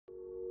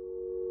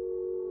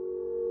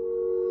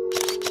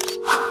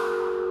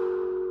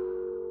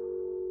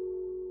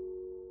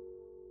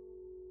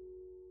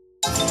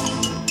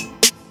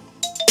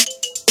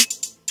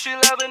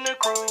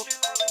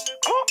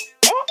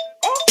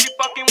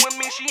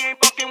ain't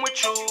fucking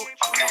with you.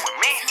 Fucking with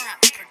me.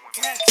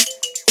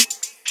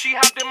 She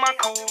hopped in my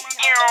coupe.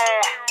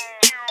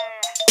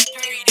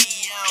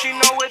 She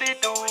know what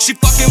it do. She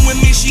fucking with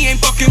me, she ain't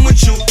fucking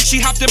with you. She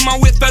hopped in my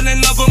whip, fell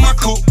in love with my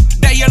coupe.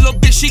 That yellow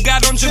bitch, she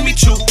got on Jimmy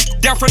Choo.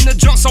 Down from the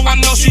jump, so I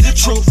know she the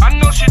truth. I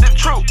know she the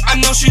truth. I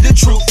know she the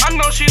truth. I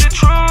know she the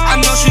truth. I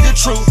know she the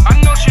truth.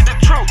 I know she the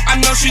truth. I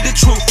know she the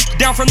truth.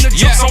 Down from the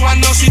jump, so I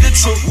know she the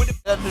truth.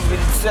 Nothing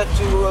really set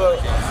you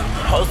up.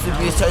 Supposed to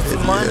be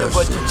chasing money,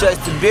 but you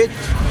chase the bitch.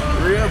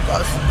 Real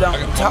boss is down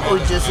the top, we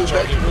just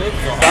back to me.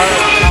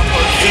 Capo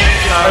Cheeze,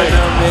 you already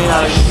know me,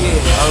 how you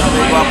get.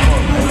 Guapo.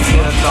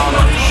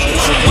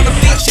 When the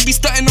bitch, she be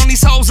stunting on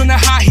these hoes in the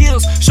high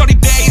heels. Shorty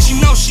bad,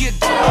 you know she a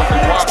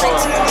Guapo,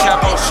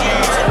 Capo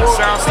Cheeze,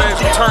 soundstage,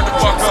 we turn the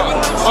fuck up.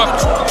 Fuck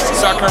it.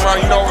 Soccer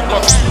around, you know what the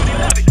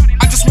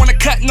fuck. I just wanna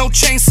cut, no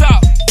chainsaw.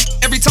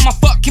 Every time I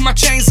fuck, keep my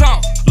chains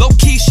on. Low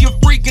key, she a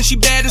freak and she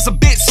bad as a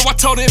bitch. So I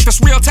told her if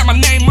it's real, tap my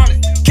name on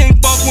it. Can't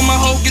fuck with my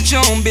hoe, get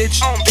your own bitch.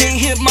 Can't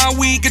hit my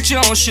weed, get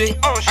your own shit.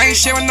 I ain't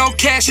sharing no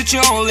cash, get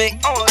your own lick.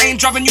 I ain't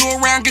driving you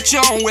around, get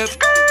your own whip.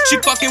 She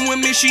fucking with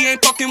me, she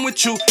ain't fucking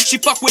with you. She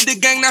fuck with the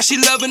gang, now she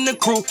loving the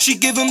crew. She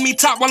giving me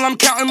top while I'm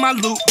counting my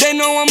loot. They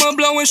know I'm a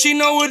blow and she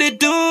know what it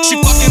do. She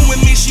fucking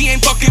with me, she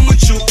ain't fucking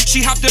with you.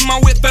 She hopped in my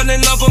whip, fell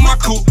in love with my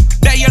coupe.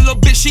 That yellow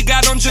bitch, she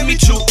got on Jimmy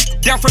Choo.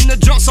 Down from the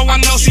jump, so I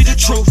know she the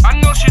truth. I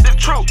know she the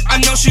truth. I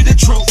know she the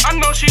truth. I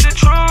know she the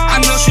truth. I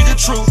know she the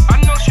truth.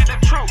 I know she the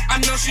truth. I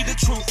know she the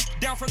truth.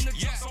 Down from the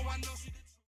jump.